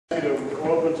To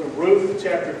open to Ruth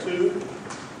chapter 2.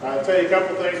 I'll tell you a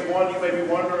couple things. One, you may be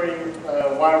wondering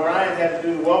why Ryan had to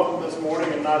do the welcome this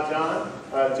morning and not John.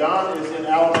 John is in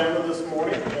Alabama this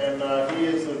morning, and he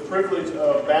has the privilege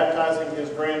of baptizing his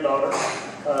granddaughter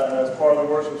as part of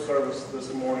the worship service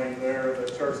this morning there at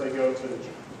the church they go to.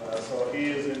 So he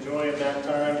is enjoying that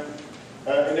time.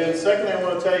 And then secondly, I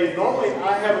want to tell you, normally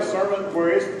I have a sermon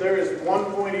where there is one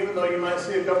point, even though you might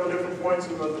see a couple of different points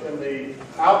in the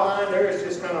outline, there is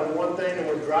just kind of one thing that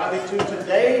we're driving to.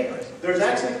 Today, there's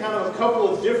actually kind of a couple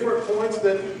of different points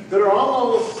that are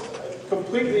almost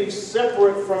completely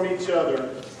separate from each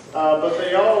other, but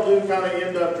they all do kind of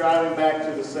end up driving back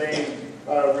to the same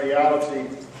reality.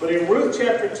 But in Ruth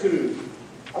chapter 2,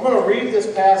 I'm going to read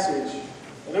this passage,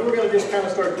 and then we're going to just kind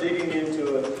of start digging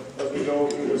into it as we go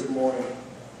through this morning.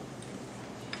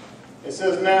 It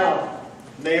says, "Now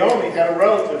Naomi had a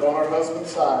relative on her husband's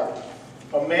side,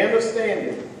 a man of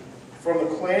standing from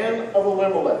the clan of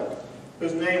Elimelech,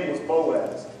 whose name was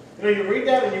Boaz." You know, you read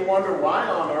that and you wonder, why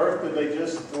on earth did they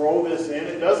just throw this in?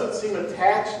 It doesn't seem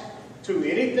attached to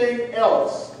anything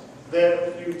else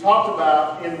that you talked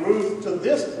about in Ruth to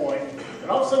this point.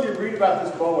 And all of a sudden you read about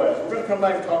this Boaz. We're going to come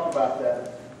back and talk about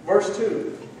that. Verse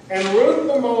 2. "And Ruth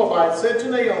the Moabite said to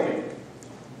Naomi,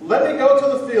 'Let me go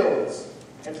to the fields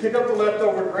and pick up the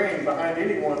leftover grain behind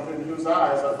anyone in whose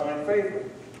eyes I find favor.'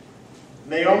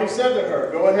 Naomi said to her,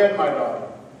 'Go ahead, my daughter.'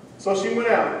 So she went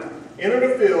out, entered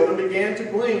a field, and began to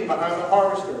glean behind the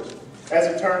harvesters. As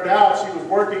it turned out, she was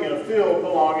working in a field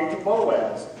belonging to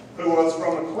Boaz, who was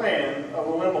from the clan of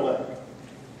Elimelech.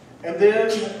 And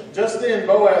then, just then,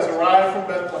 Boaz arrived from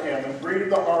Bethlehem and greeted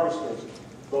the harvesters.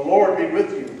 'The Lord be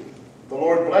with you.' 'The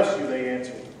Lord bless you,' they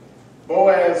answered.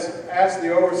 Boaz asked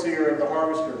the overseer of the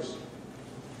harvesters,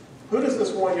 'Who does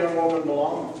this one young woman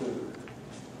belong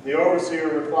to?' The overseer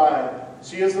replied,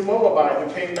 'She is the Moabite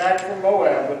who came back from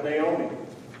Moab with Naomi.'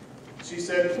 She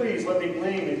said, 'Please let me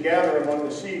glean and gather among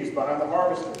the sheaves behind the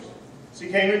harvesters.' She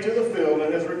came into the field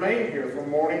and has remained here from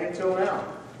morning until now,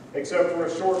 except for a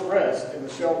short rest in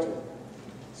the shelter."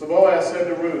 So Boaz said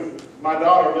to Ruth, "My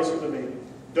daughter, listen to me.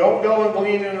 Don't go and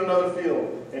glean in another field,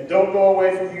 and don't go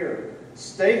away from here.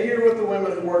 Stay here with the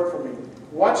women who work for me.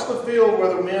 Watch the field where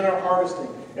the men are harvesting,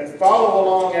 and follow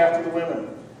along after the women.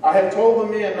 I have told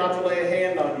the men not to lay a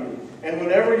hand on you, and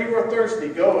whenever you are thirsty,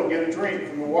 go and get a drink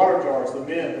from the water jars the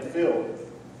men have filled."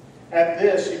 At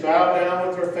this, she bowed down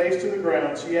with her face to the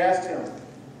ground. She asked him,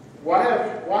 Why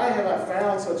have I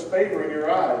found such favor in your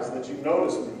eyes that you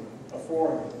notice me, a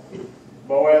foreigner?"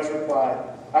 Boaz replied,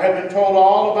 "I have been told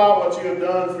all about what you have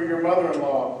done for your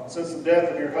mother-in-law since the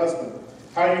death of your husband,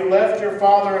 how you left your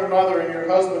father and mother and your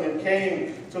husband and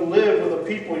came to live with a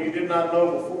people you did not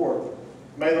know before.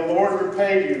 May the Lord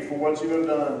repay you for what you have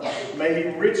done. May you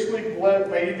be richly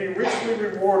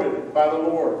rewarded by the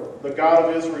Lord, the God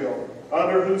of Israel,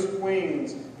 under whose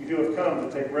wings you have come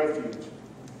to take refuge."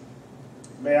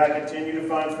 "May I continue to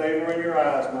find favor in your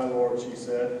eyes, my Lord," she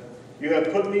said. "You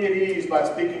have put me at ease by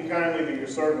speaking kindly to your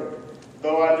servant,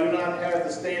 though I do not have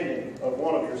the standing of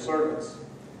one of your servants."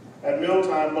 At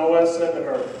mealtime, Boaz said to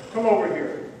her, "Come over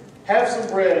here. Have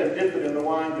some bread and dip it in the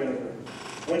wine vinegar."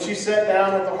 When she sat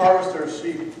down with the harvesters,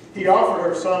 he offered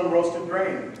her some roasted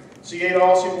grain. She ate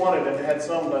all she wanted and had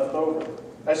some left over.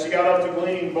 As she got up to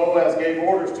glean, Boaz gave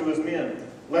orders to his men,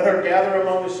 "Let her gather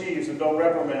among the sheaves and don't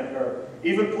reprimand her.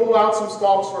 Even pull out some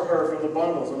stalks for her from the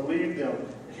bundles and leave them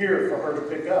here for her to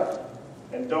pick up.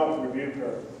 And don't rebuke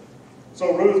her."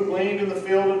 So Ruth gleaned in the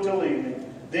field until evening.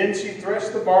 Then she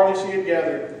threshed the barley she had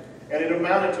gathered, and it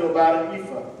amounted to about an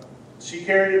ephah. She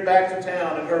carried it back to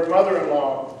town, and her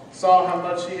mother-in-law saw how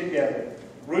much she had gathered.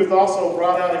 Ruth also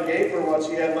brought out and gave her what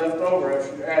she had left over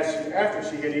after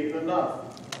she had eaten enough.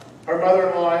 Her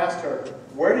mother-in-law asked her,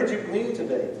 "Where did you glean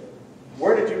today?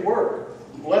 Where did you work?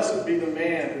 Blessed be the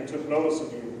man who took notice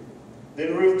of you."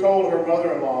 Then Ruth told her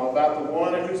mother-in-law about the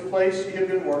one at whose place she had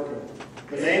been working.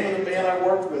 "The name of the man I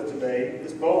worked with today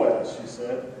is Boaz," she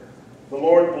said. "The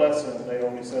Lord bless him,"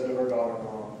 Naomi said to her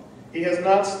daughter-in-law. "He has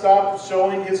not stopped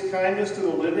showing his kindness to the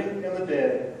living and the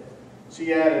dead."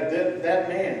 She added, that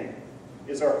man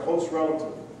is our close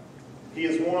relative. He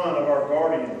is one of our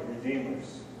guardian redeemers."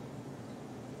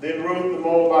 Then Ruth the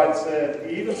Moabite said,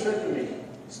 "He even said to me,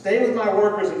 'Stay with my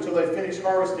workers until they finish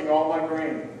harvesting all my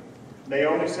grain.'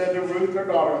 Naomi said to Ruth, her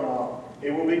daughter-in-law,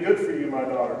 'It will be good for you, my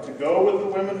daughter, to go with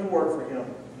the women who work for him,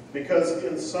 because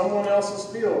in someone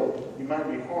else's field you might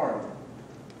be harmed.'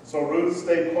 So Ruth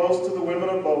stayed close to the women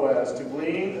of Boaz to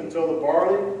glean until the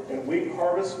barley and wheat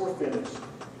harvests were finished,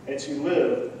 and she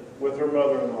lived with her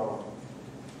mother-in-law."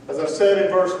 As I said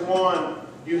in verse 1,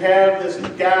 you have this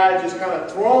guy just kind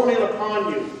of thrown in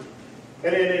upon you.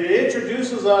 And it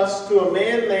introduces us to a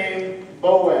man named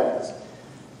Boaz.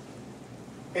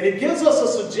 And it gives us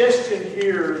a suggestion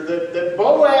here that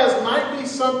Boaz might be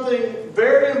something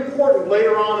very important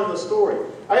later on in the story.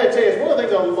 I got to tell you, it's one of the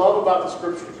things I love about the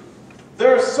Scriptures.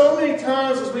 There are so many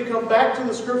times as we come back to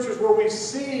the Scriptures where we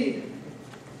see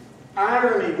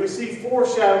irony, we see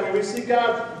foreshadowing, we see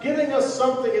God giving us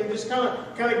something and just kind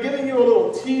of giving you a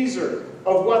little teaser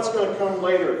of what's going to come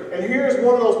later. And here's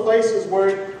one of those places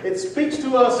where it speaks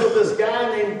to us of this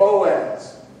guy named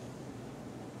Boaz.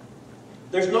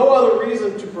 There's no other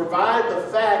reason to provide the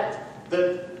fact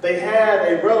that they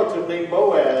had a relative named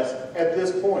Boaz at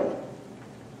this point.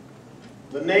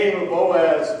 The name of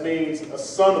Boaz means a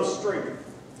son of strength,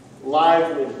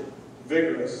 lively,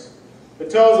 vigorous. It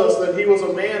tells us that he was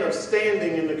a man of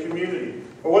standing in the community.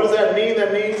 But what does that mean?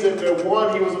 That means that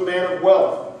one, he was a man of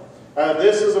wealth.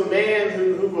 This is a man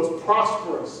who was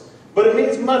prosperous. But it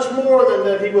means much more than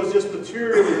that he was just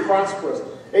materially prosperous.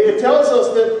 It tells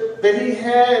us that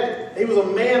he was a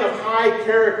man of high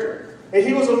character. And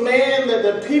he was a man that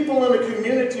the people in the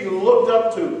community looked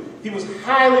up to. He was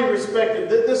highly respected.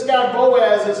 This guy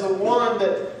Boaz is the one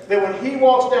that when he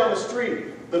walks down the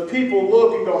street, the people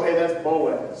look and go, hey, that's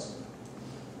Boaz.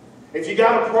 If you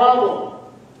got a problem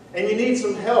and you need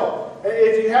some help,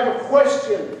 if you have a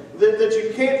question that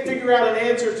you can't figure out an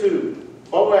answer to,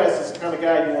 Boaz is the kind of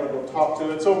guy you want to go talk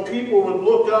to. And so people would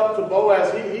look up to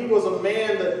Boaz. He was a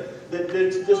man that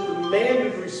just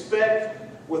demanded respect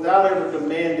without ever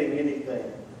demanding anything.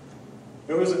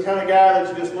 He was the kind of guy that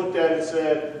you just looked at and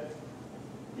said,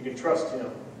 you can trust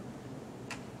him.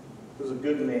 He was a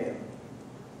good man.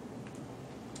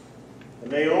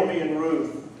 And Naomi and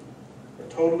Ruth are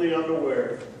totally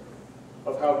unaware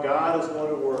of how God is going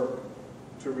to work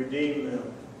to redeem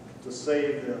them, to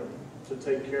save them, to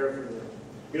take care of them.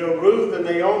 You know, Ruth and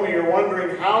Naomi are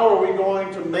wondering, how are we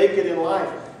going to make it in life?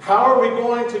 How are we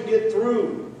going to get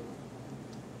through?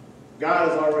 God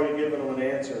has already given them an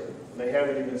answer, and they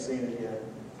haven't even seen it yet.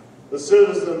 The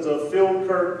citizens of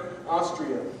Falkirk,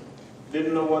 Austria,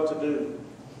 didn't know what to do.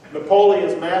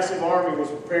 Napoleon's massive army was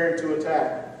preparing to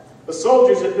attack. The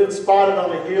soldiers had been spotted on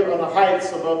the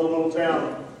heights above the little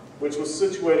town, which was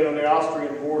situated on the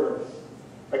Austrian border.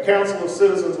 A council of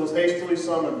citizens was hastily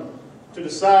summoned to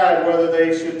decide whether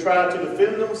they should try to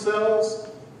defend themselves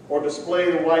or display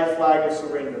the white flag of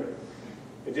surrender.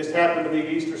 It just happened to be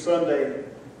Easter Sunday,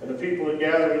 and the people had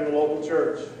gathered in the local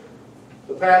church.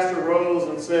 The pastor rose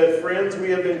and said, "Friends, we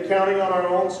have been counting on our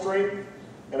own strength,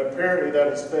 and apparently that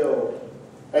has failed.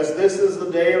 As this is the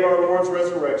day of our Lord's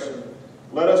resurrection,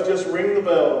 let us just ring the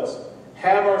bells,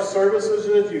 have our services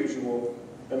as usual,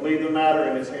 and leave the matter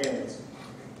in his hands.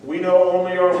 We know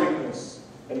only our weakness,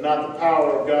 and not the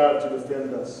power of God to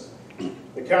defend us."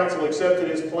 The council accepted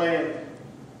his plan,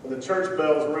 and the church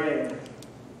bells rang.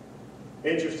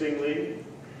 Interestingly,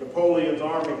 Napoleon's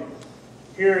army,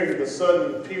 hearing the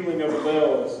sudden pealing of the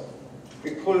bells,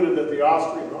 concluded that the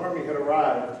Austrian army had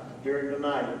arrived during the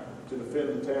night to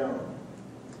defend the town.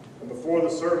 And before the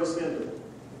service ended,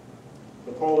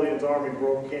 Napoleon's army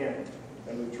broke camp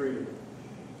and retreated.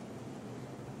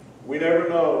 We never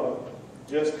know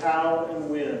just how and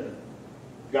when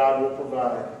God will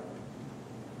provide.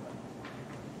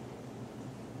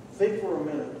 Think for a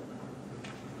minute.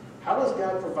 How has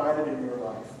God provided in your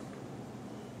life?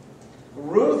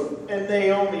 Ruth and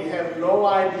Naomi have no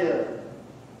idea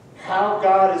how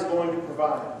God is going to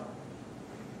provide.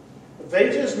 They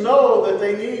just know that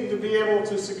they need to be able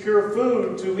to secure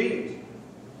food to eat.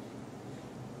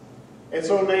 And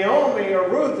so Naomi or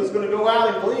Ruth is going to go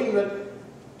out and glean, but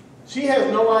she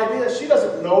has no idea. She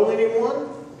doesn't know anyone.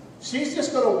 She's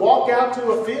just going to walk out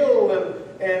to a field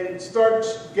and start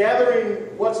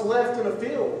gathering what's left in a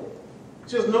field.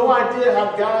 She has no idea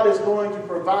how God is going to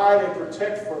provide and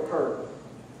protect for her.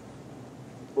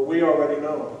 But we already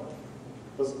know.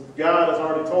 Because God has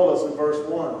already told us in verse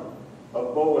 1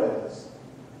 of Boaz.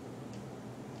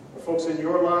 But folks, in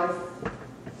your life,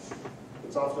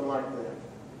 it's often like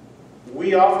that.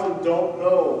 We often don't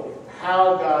know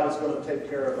how God is going to take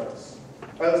care of us.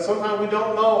 Sometimes we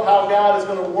don't know how God is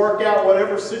going to work out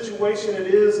whatever situation it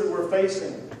is that we're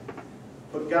facing.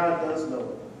 But God does know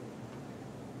it.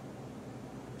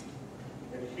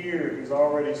 And here, he's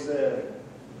already said,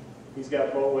 he's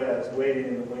got Boaz waiting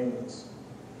in the wings.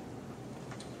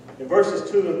 In verses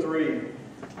 2 and 3,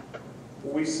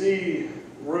 we see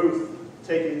Ruth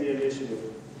taking the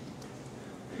initiative.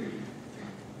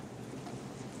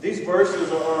 These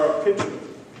verses are a picture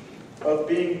of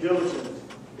being diligent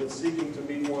in seeking to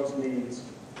meet one's needs.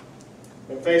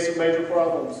 In face of major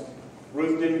problems,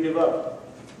 Ruth didn't give up.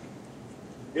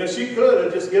 You know, she could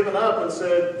have just given up and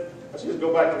said, I should just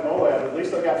go back to Moab. At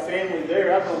least I've got family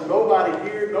there. I know nobody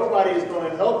here. Nobody is going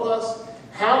to help us.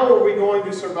 How are we going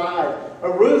to survive?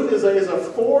 Ruth is a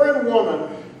foreign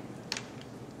woman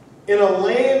in a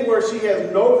land where she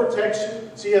has no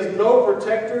protection. She has no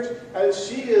protectors.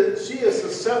 She is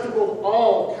susceptible to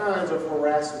all kinds of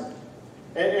harassment.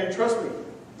 And trust me,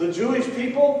 the Jewish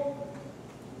people,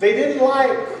 they didn't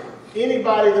like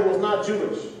anybody that was not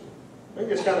Jewish. Let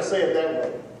me just kind of say it that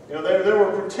way. You know, there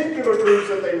were particular groups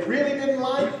that they really didn't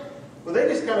like, but they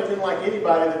just kind of didn't like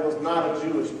anybody that was not a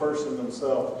Jewish person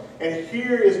themselves. And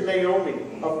here is Naomi,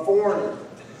 a foreigner,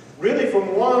 really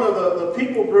from one of the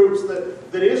people groups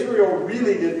that Israel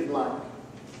really didn't like.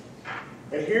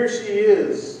 And here she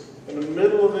is in the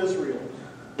middle of Israel,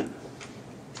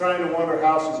 trying to wonder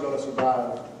how she's going to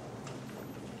survive.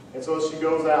 And so she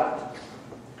goes out.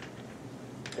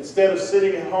 Instead of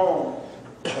sitting at home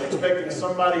and expecting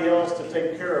somebody else to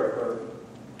take care of her,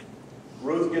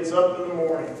 Ruth gets up in the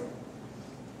morning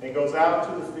and goes out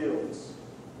to the fields.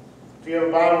 If you have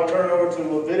a Bible, turn over to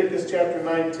Leviticus chapter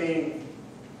 19.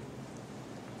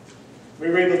 We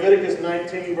read Leviticus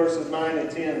 19, verses 9 and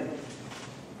 10.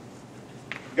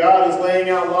 God is laying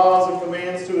out laws and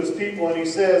commands to His people, and He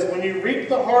says, when you reap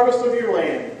the harvest of your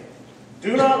land,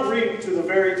 do not reap to the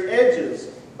very edges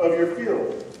of your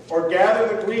field, or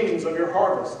gather the gleanings of your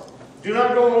harvest. Do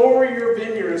not go over your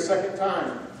vineyard a second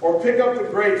time, or pick up the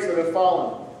grapes that have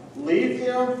fallen. Leave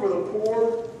them for the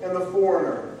poor and the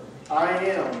foreigner. I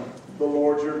am the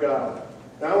Lord your God.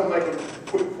 Now I will make a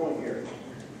quick point here.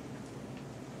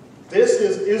 This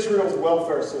is Israel's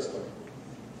welfare system.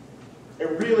 It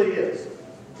really is.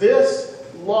 This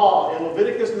law in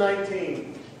Leviticus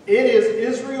 19, it is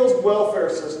Israel's welfare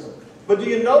system. But do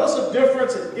you notice a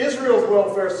difference in Israel's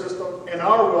welfare system and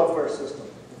our welfare system?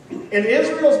 In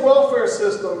Israel's welfare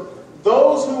system,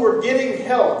 those who were getting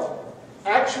help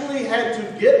actually had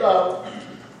to get up,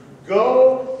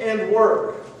 go, and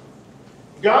work.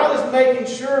 God is making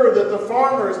sure that the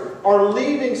farmers are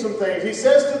leaving some things. He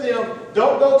says to them,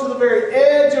 don't go to the very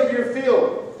edge of your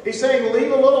field. He's saying,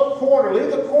 leave a little corner,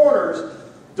 leave the corners.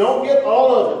 Don't get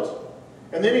all of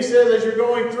it. And then he says, as you're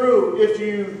going through, if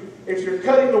you're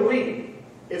cutting the wheat,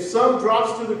 if some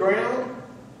drops to the ground,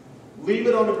 leave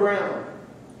it on the ground.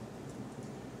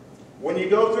 When you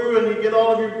go through and you get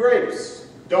all of your grapes,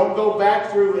 don't go back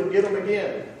through and get them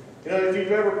again. You know, if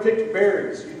you've ever picked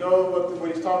berries, you know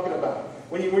what he's talking about.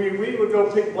 When we would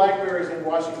go pick blackberries in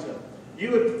Washington,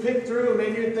 you would pick through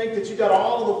and you'd think that you got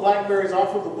all of the blackberries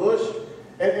off of the bush,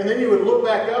 and then you would look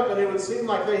back up and it would seem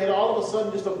like they had all of a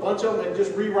sudden just a bunch of them and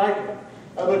just re-ripened.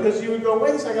 Because you would go,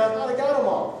 wait a second, I thought I got them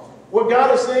all. What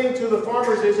God is saying to the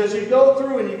farmers is, as you go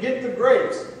through and you get the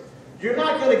grapes, you're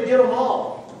not going to get them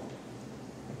all.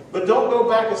 But don't go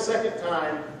back a second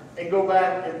time and go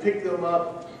back and pick them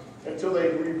up until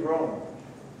they've regrown.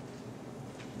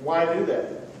 Why do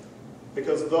that?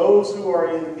 Because those who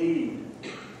are in need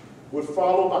would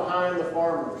follow behind the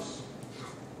farmers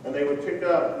and they would pick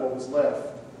up what was left.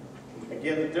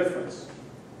 Again, the difference.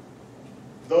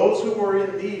 Those who were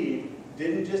in need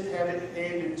didn't just have it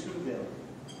handed to them.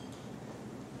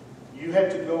 You had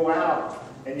to go out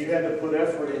and you had to put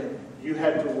effort in. You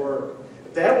had to work.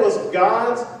 That was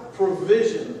God's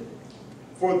provision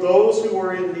for those who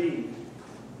were in need.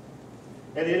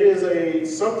 And it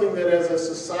is something that as a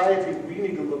society we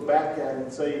need to look back at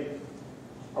and say,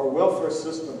 our welfare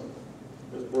system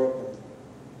is broken.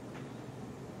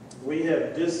 We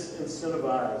have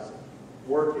disincentivized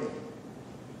working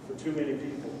for too many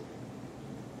people.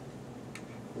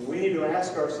 We need to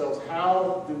ask ourselves,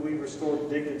 how do we restore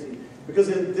dignity? Because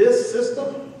in this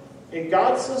system, in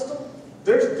God's system,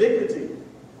 there's dignity.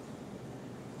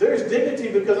 There's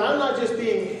dignity because I'm not just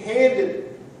being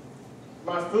handed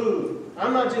my food.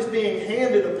 I'm not just being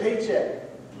handed a paycheck.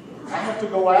 I have to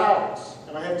go out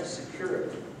and I have to secure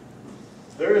it.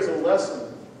 There is a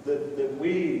lesson that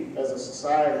we as a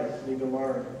society need to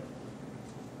learn.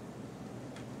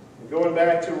 Going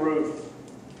back to Ruth,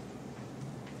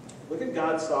 look at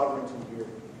God's sovereignty here.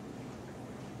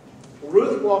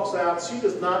 Ruth walks out. She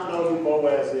does not know who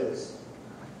Boaz is.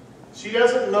 She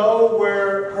doesn't know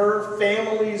where her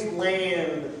family's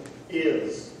land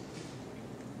is.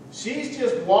 She's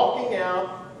just walking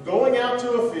out, going out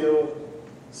to a field,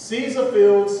 sees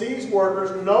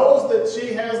workers, knows that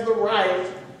she has the right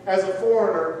as a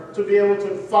foreigner to be able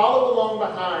to follow along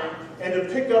behind and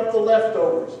to pick up the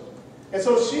leftovers. And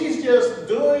so she's just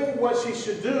doing what she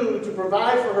should do to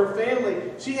provide for her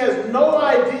family. She has no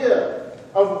idea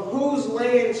of whose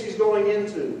land she's going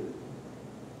into.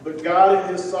 But God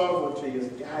in His sovereignty is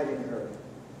guiding her.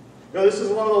 Now, this is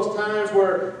one of those times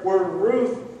where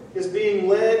Ruth is being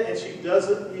led and she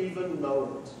doesn't even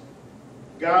know it.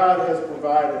 God has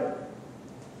provided.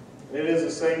 And it is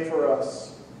the same for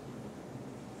us.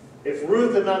 If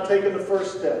Ruth had not taken the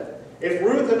first step, if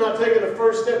Ruth had not taken the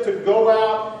first step to go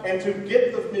out and to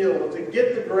get the meal, and to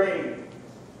get the grain,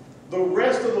 the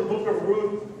rest of the book of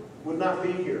Ruth would not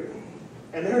be here.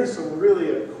 And there's some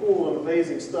really cool and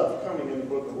amazing stuff coming in the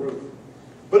book of Ruth.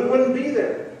 But it wouldn't be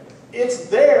there. It's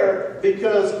there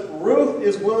because Ruth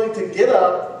is willing to get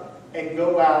up and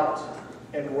go out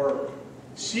and work.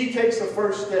 She takes the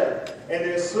first step. And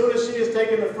as soon as she has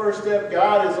taken the first step,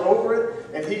 God is over it,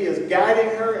 and He is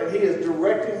guiding her, and He is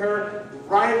directing her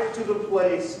right to the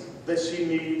place that she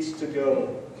needs to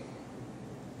go.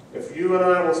 If you and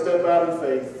I will step out in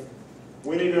faith,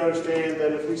 we need to understand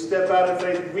that if we step out in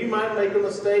faith, we might make a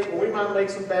mistake, and we might make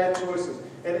some bad choices.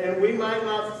 And we might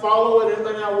not follow it, and it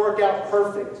might not work out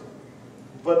perfect.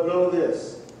 But know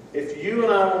this, if you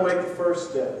and I will make the first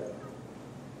step,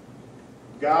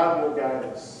 God will guide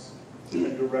us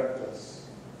and direct us.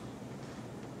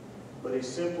 But He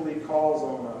simply calls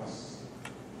on us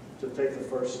to take the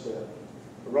first step.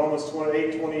 Romans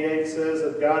 8:28 says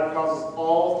that God causes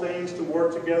all things to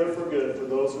work together for good for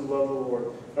those who love the Lord.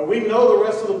 And we know the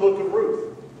rest of the book of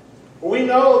Ruth. We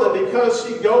know that because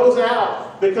she goes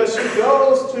out, because she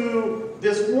goes to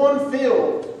this one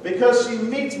field, because she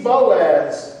meets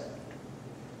Boaz,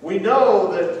 we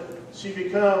know that she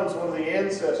becomes one of the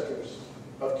ancestors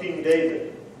of King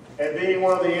David. And being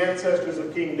one of the ancestors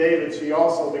of King David, she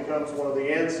also becomes one of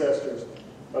the ancestors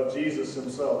of Jesus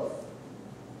Himself.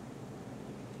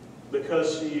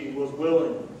 Because she was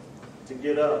willing to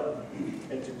get up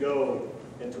and to go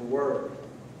and to work.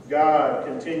 God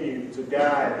continued to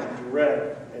guide and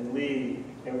direct and lead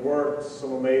and work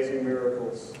some amazing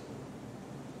miracles.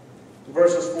 In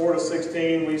verses 4 to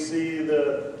 16, we see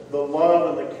the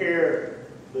love and the care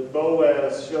that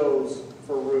Boaz shows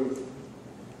for Ruth.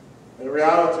 In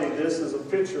reality, this is a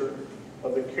picture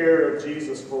of the care of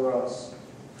Jesus for us.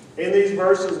 In these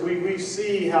verses, we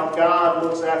see how God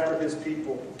looks after His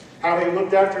people. How He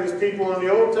looked after His people in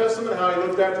the Old Testament, how He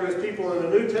looked after His people in the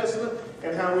New Testament,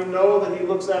 and how we know that He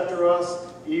looks after us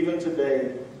even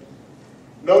today.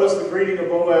 Notice the greeting of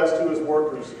Boaz to his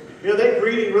workers. You know, that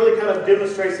greeting really kind of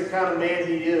demonstrates the kind of man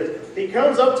he is. He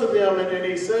comes up to them and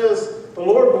he says, "The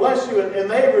Lord bless you," and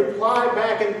they reply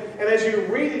back. And as you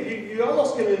read it, you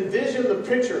almost can envision the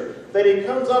picture that he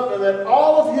comes up and that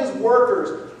all of his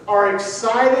workers are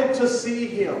excited to see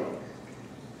him.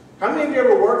 How many of you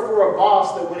ever worked for a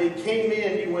boss that when he came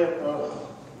in, you went, "Ugh"?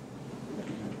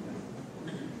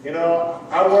 You know,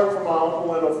 I worked for my Uncle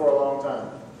Wendell for a long time.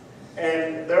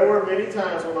 And there were many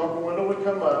times when Uncle Wendell would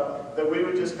come up that we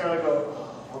would just kind of go,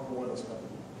 "Oh, Uncle Wendell's coming."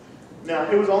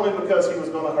 Now, it was only because he was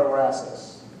going to harass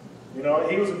us. You know,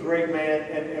 he was a great man,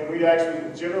 and we actually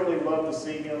generally loved to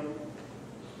see him.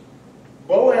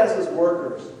 Boaz's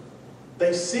workers,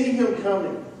 they see him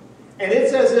coming, and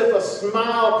it's as if a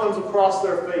smile comes across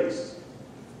their face.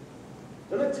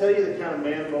 Doesn't it tell you the kind of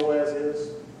man Boaz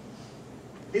is?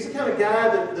 He's the kind of guy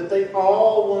that they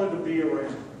all wanted to be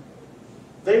around.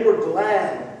 They were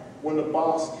glad when the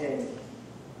boss came.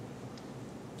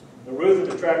 And Ruth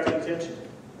had attracted attention.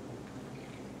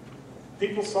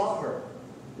 People saw her.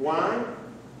 Why?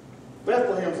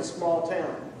 Bethlehem's a small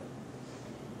town.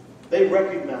 They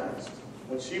recognized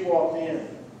when she walked in.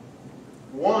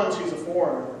 One, she's a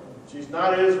foreigner. She's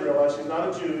not an Israelite. She's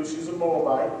not a Jew. She's a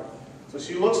Moabite. So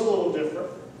she looks a little different.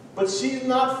 But she's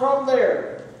not from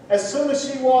there. As soon as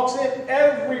she walks in,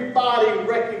 everybody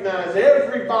recognized,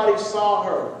 everybody saw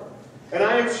her. And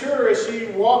I am sure as she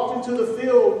walked into the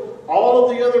field, all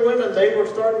of the other women, they were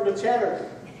starting to chatter.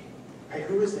 "Hey,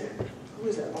 who is that? Who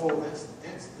is that? Oh,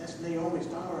 that's Naomi's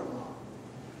daughter-in-law."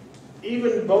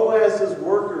 Even Boaz's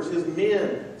workers, his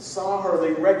men, saw her.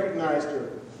 They recognized her.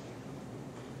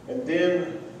 And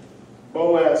then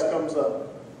Boaz comes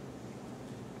up.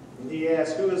 And he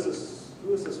asks, Who is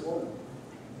this woman?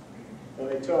 And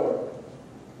they tell her.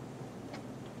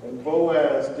 And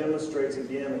Boaz demonstrates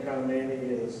again the kind of man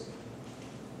he is.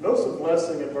 Notice the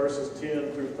blessing in verses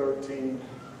 10 through 13.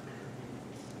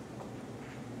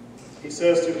 He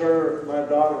says to her, "My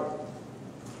daughter,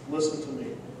 listen to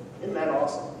me." Isn't that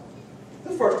awesome?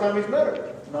 The first time he's met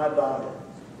her. "My daughter,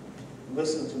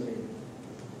 listen to me.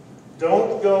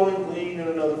 Don't go and glean in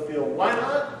another field." Why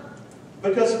not?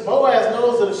 Because Boaz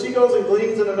knows that if she goes and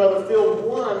gleans in another field,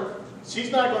 one,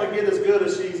 she's not going to get as good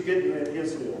as she's getting in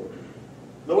his field.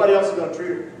 Nobody else is going to treat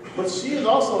her. But she's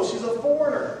a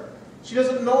foreigner. She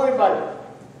doesn't know anybody.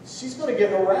 She's going to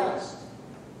get harassed,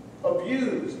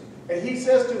 abused. And he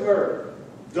says to her,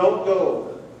 "Don't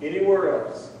go anywhere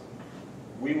else.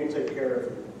 We will take care of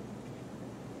you."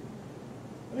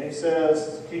 And he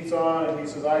says, keeps on, and he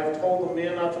says, I have told the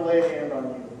men not to lay a hand on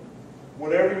you.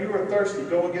 Whenever you are thirsty,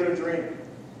 go and get a drink.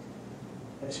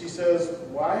 And she says,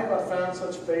 why have I found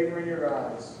such favor in your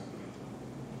eyes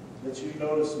that you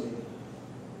notice me?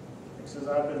 He says,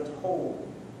 I've been told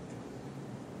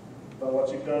by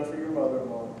what you've done for your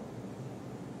mother-in-law.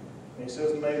 And he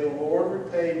says, may the Lord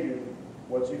repay you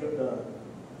what you have done.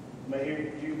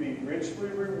 May you be richly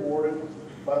rewarded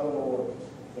by the Lord,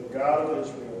 the God of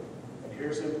Israel. And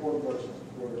here's the important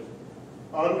word.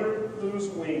 Under whose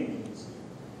wings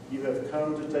you have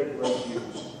come to take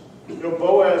refuge. You know,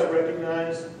 Boaz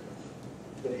recognized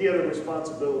that he had a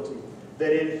responsibility.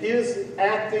 That in his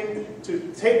acting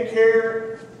to take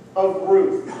care of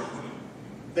Ruth,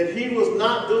 that he was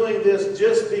not doing this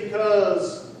just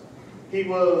because he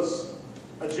was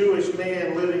a Jewish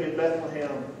man living in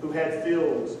Bethlehem who had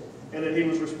fields and that he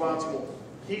was responsible.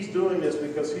 He's doing this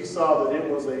because he saw that it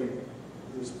was a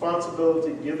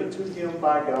responsibility given to him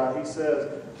by God. He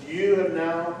says, you have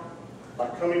now, by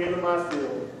coming into my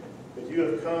field, that you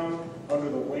have come under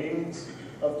the wings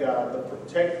of God, the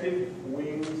protective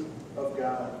wings of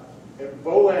God. And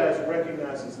Boaz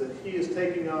recognizes that he is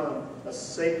taking on a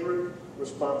sacred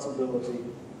responsibility.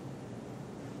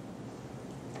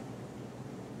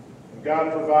 And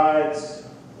God provides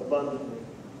abundantly.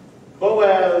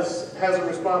 Boaz has a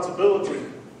responsibility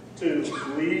to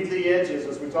leave the edges,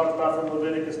 as we talked about from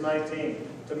Leviticus 19,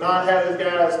 to not have his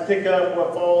guys pick up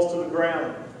what falls to the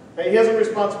ground. He has a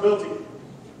responsibility.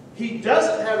 He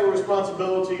doesn't have a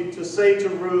responsibility to say to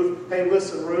Ruth, hey,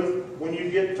 listen, Ruth, when you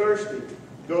get thirsty,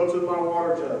 go to my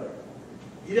water jug.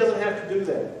 He doesn't have to do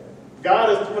that.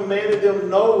 God has commanded them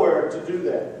nowhere to do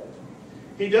that.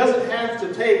 He doesn't have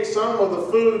to take some of the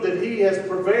food that he has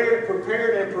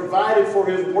prepared and provided for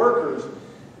his workers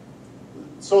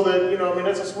so that,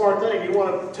 that's a smart thing. You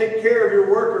want to take care of your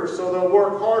workers so they'll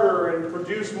work harder and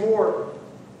produce more.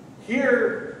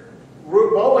 Here,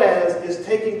 Boaz is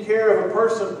taking care of a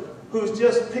person who's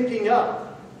just picking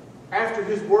up after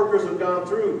his workers have gone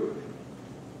through.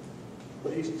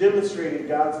 But he's demonstrating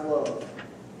God's love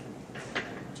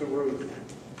to Ruth.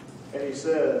 And he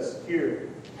says, here,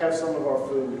 have some of our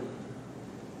food.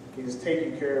 He's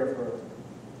taking care of her.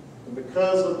 And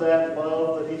because of that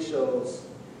love that he shows,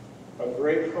 a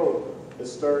great hope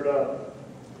is stirred up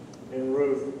in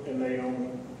Ruth and Naomi.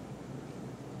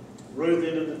 Ruth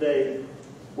ended the day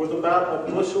with about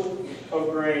a bushel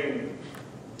of grain,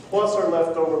 plus her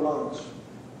leftover lunch.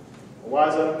 Why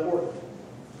is that important?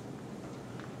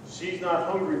 She's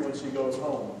not hungry when she goes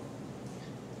home.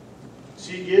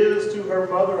 She gives to her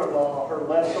mother-in-law her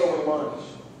leftover lunch.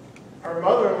 Her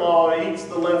mother-in-law eats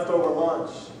the leftover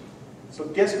lunch. So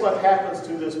guess what happens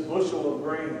to this bushel of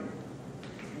grain?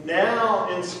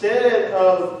 Now, instead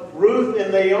of Ruth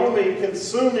and Naomi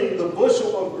consuming the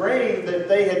bushel of grain that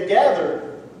they had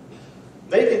gathered,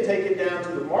 they can take it down to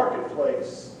the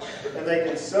marketplace and they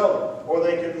can sell it, or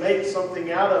they can make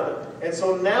something out of it. And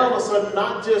so now all of a sudden,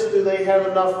 not just do they have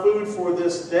enough food for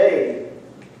this day,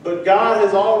 but God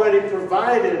has already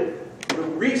provided the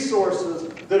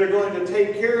resources that are going to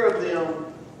take care of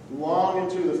them long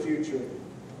into the future.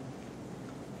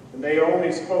 And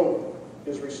Naomi's hope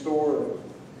is restored.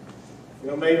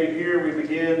 Maybe here we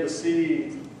begin to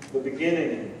see the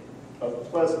beginning of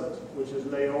Pleasant, which is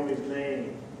Naomi's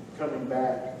name, coming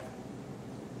back.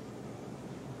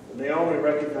 But Naomi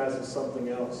recognizes something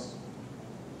else.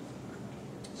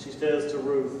 She says to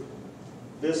Ruth,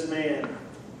 this man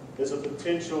is a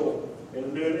potential,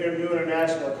 in New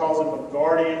International it calls him a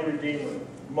guardian redeemer.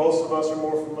 Most of us are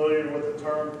more familiar with the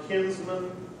term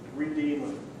kinsman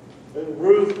redeemer. And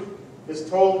Ruth is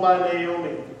told by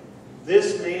Naomi,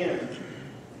 this man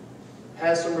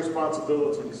has some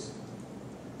responsibilities.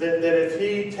 That if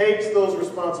he takes those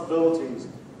responsibilities,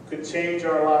 could change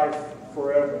our life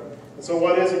forever. And so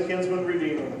what is a kinsman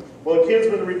redeemer? Well, a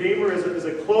kinsman redeemer is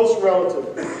a close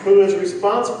relative who is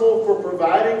responsible for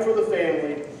providing for the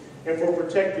family and for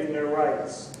protecting their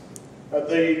rights.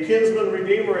 The kinsman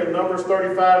redeemer in Numbers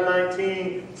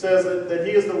 35:19 says that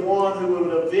he is the one who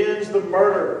would avenge the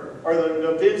murder or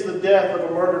avenge the death of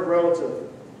a murdered relative.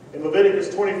 In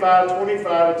Leviticus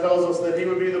 25:25 it tells us that he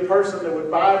would be the person that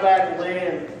would buy back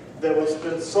land that was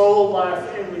been sold by a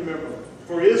family member.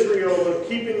 For Israel,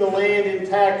 keeping the land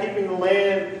intact, keeping the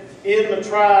land in the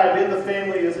tribe, in the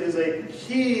family, is a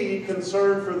key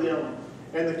concern for them.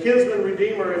 And the kinsman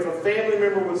redeemer, if a family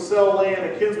member would sell land,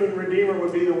 a kinsman redeemer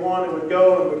would be the one who would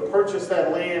go and would purchase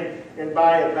that land and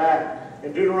buy it back.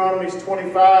 In Deuteronomy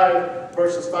 25,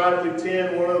 verses 5 through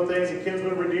 10, one of the things a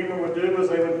kinsman redeemer would do is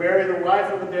they would marry the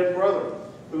wife of a dead brother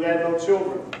who had no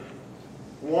children.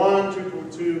 One,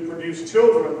 to produce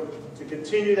children to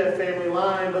continue that family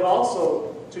line, but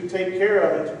also to take care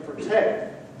of and to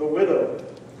protect the widow.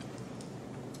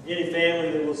 Any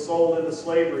family that was sold into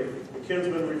slavery, the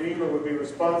kinsman redeemer would be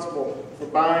responsible for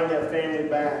buying that family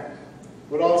back,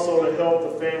 but also to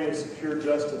help the family secure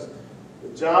justice. The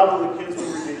job of the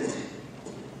kinsman redeemer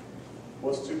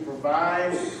was to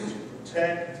provide, to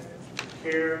protect, to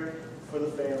care for the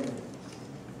family.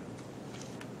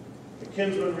 The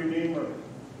kinsman redeemer,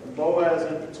 and Boaz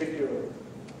in particular,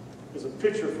 is a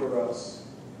picture for us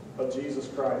of Jesus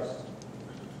Christ.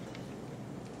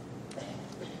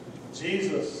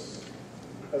 Jesus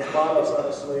has bought us out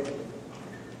of slavery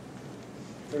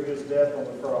through his death on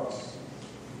the cross.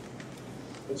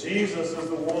 But Jesus is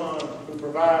the one who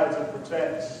provides and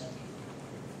protects.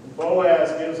 And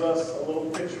Boaz gives us a little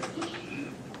picture,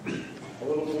 a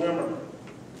little glimmer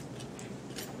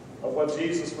of what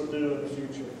Jesus will do in the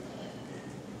future.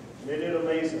 Isn't it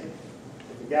amazing?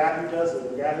 The guy who does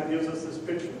it, the guy who gives us this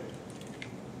picture,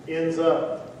 ends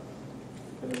up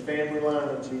in the family line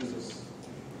of Jesus.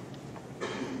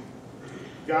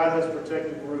 God has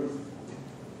protected Ruth.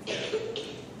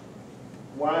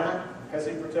 Why has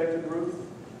he protected Ruth?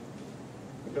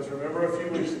 Because remember a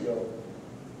few weeks ago,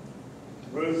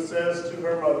 Ruth says to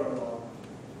her mother-in-law,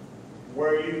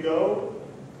 "Where you go,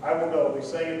 I will go." We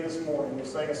sang it this morning. We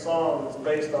sang a song that's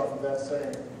based off of that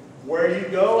saying. Where you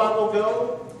go, I will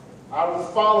go. I will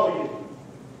follow you.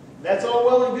 That's all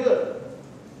well and good.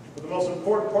 But the most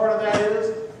important part of that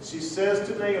is, she says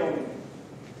to Naomi,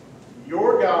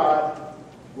 "Your God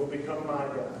will become my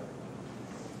God."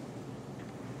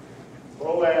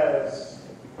 Boaz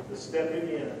is stepping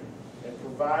in and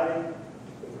providing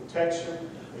the protection,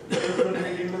 the kinsman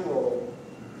redeemer role,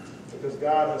 because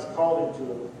God has called him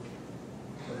to it.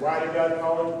 And why did God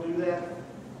call him to do that?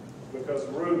 Because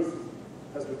Ruth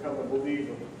has become a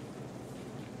believer.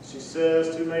 She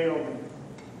says to Naomi,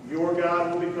 "Your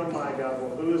God will become my God."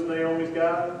 Well, who is Naomi's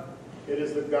God? It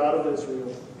is the God of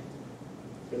Israel.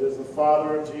 It is the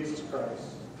Father of Jesus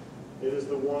Christ. It is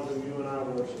the one whom you and I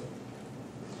worship.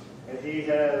 And he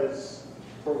has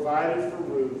provided for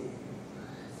Ruth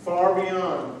far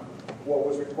beyond what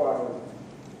was required.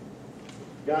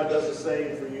 God does the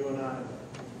same for you and I.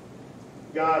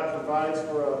 God provides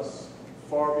for us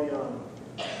far beyond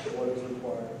what is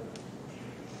required.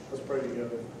 Let's pray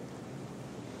together.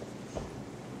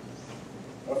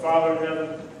 Our Father in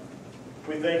heaven,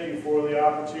 we thank you for the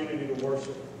opportunity to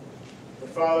worship. And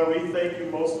Father, we thank you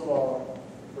most of all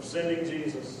for sending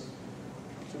Jesus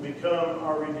to become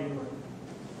our Redeemer,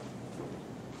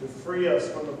 to free us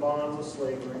from the bonds of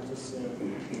slavery to sin,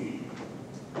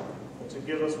 and to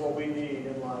give us what we need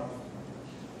in life.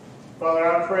 Father,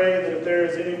 I pray that if there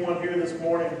is anyone here this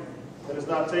morning that has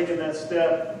not taken that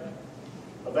step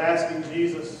of asking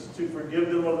Jesus to forgive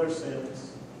them of their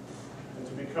sins and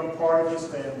to become part of his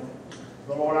family,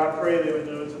 Lord, I pray they would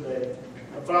do it today.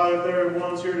 And Father, if there are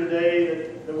ones here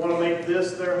today that want to make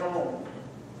this their home,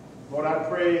 Lord, I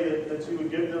pray that you would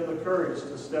give them the courage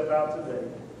to step out today.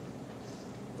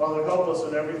 Father, help us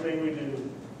in everything we do,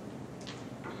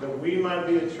 that we might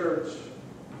be a church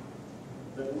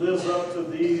that lives up to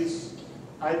these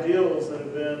ideals that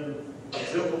have been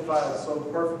exemplified so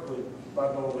perfectly by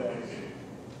Boaz.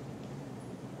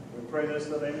 We pray this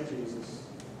in the name of Jesus.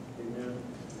 Amen.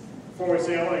 Before we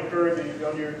sing, I want to encourage you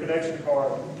on your connection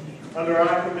card, under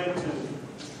I commit to,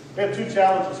 we have two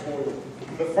challenges for you.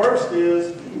 The first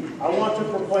is, I want to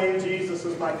proclaim Jesus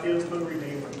as my kinsman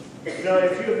redeemer. You know,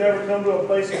 if you have never come to a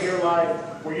place in your life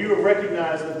where you have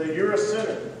recognized that you're a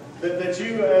sinner, that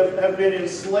you have been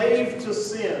enslaved to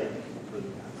sin,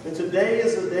 and today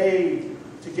is the day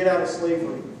to get out of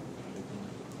slavery.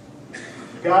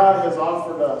 God has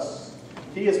offered us.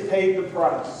 He has paid the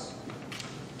price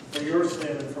for your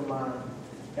sin and for mine.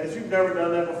 And if you've never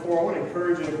done that before, I want to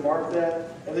encourage you to mark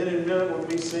that. And then in a minute when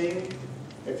we sing,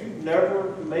 if you've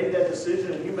never made that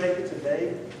decision and you make it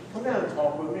today, come down and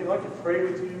talk with me. I'd like to pray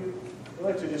with you. I'd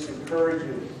like to just encourage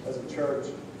you as a church.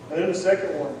 And then the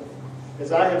second one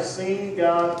is, I have seen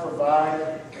God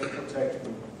provide and protect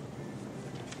me.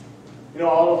 You know,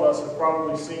 all of us have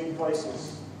probably seen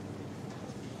places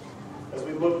as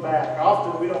we look back.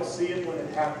 Often we don't see it when it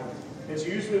happens. It's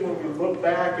usually when we look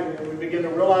back and we begin to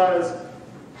realize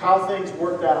how things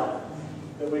worked out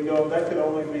that we go, that could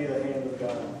only be the hand of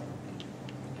God.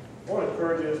 I want to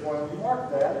encourage you this morning to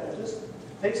mark that and just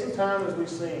take some time as we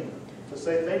sing to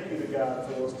say thank you to God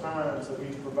for those times that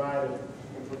He's provided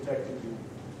and protected you.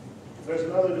 If there's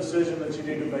another decision that you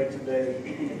need to make today,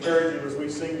 I encourage you as we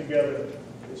sing together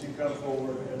that you come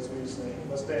forward as we sing.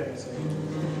 Let's stand and sing.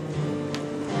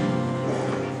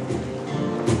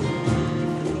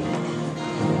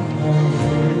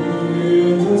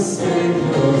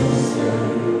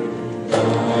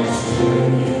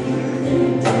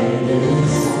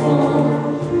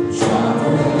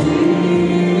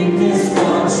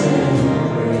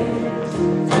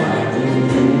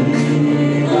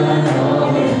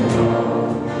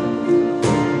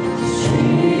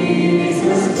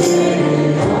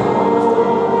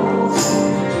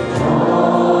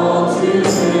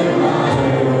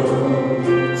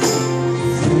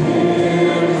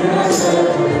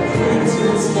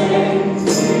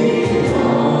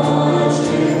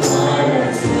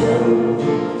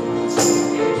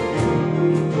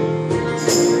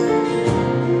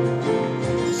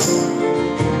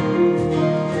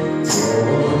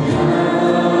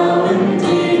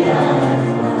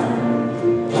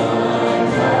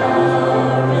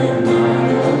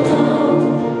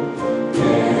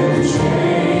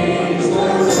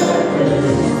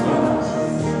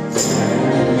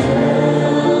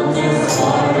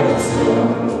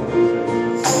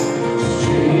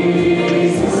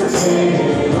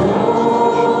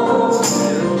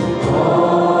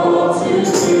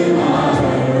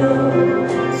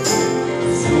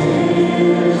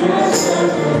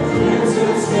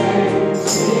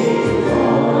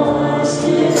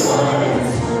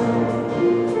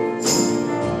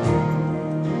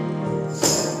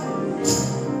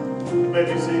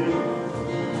 may be seated.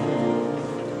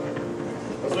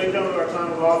 As we come to our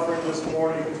time of offering this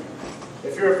morning,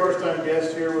 if you're a first-time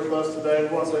guest here with us today,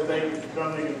 we want to say thank you for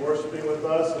coming and worshiping with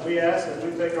us. And we ask as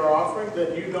we take our offering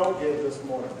that you don't give this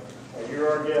morning. You're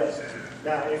our guest.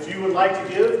 Now, if you would like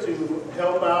to give to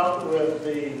help out with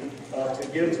to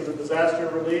give to the disaster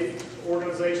relief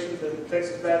organization that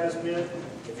Texas Baptist Men,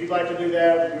 if you'd like to do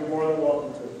that, you're more than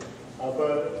welcome to.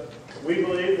 But we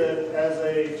believe that as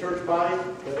a church body,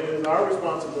 that it is our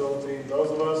responsibility,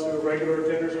 those of us who are regular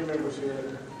attenders and members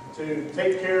here, to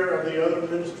take care of the other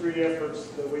ministry efforts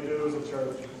that we do as a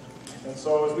church. And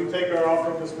so as we take our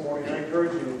offering this morning, I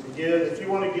encourage you to give. If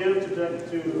you want to give to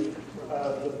the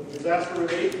disaster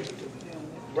relief,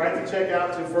 write the check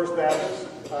out to First Baptist,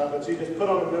 but you just put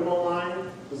on the memo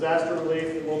line, disaster relief,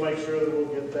 and we'll make sure that we'll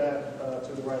get that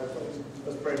to the right place.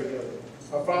 Let's pray together.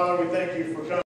 Our Father, we thank you for coming.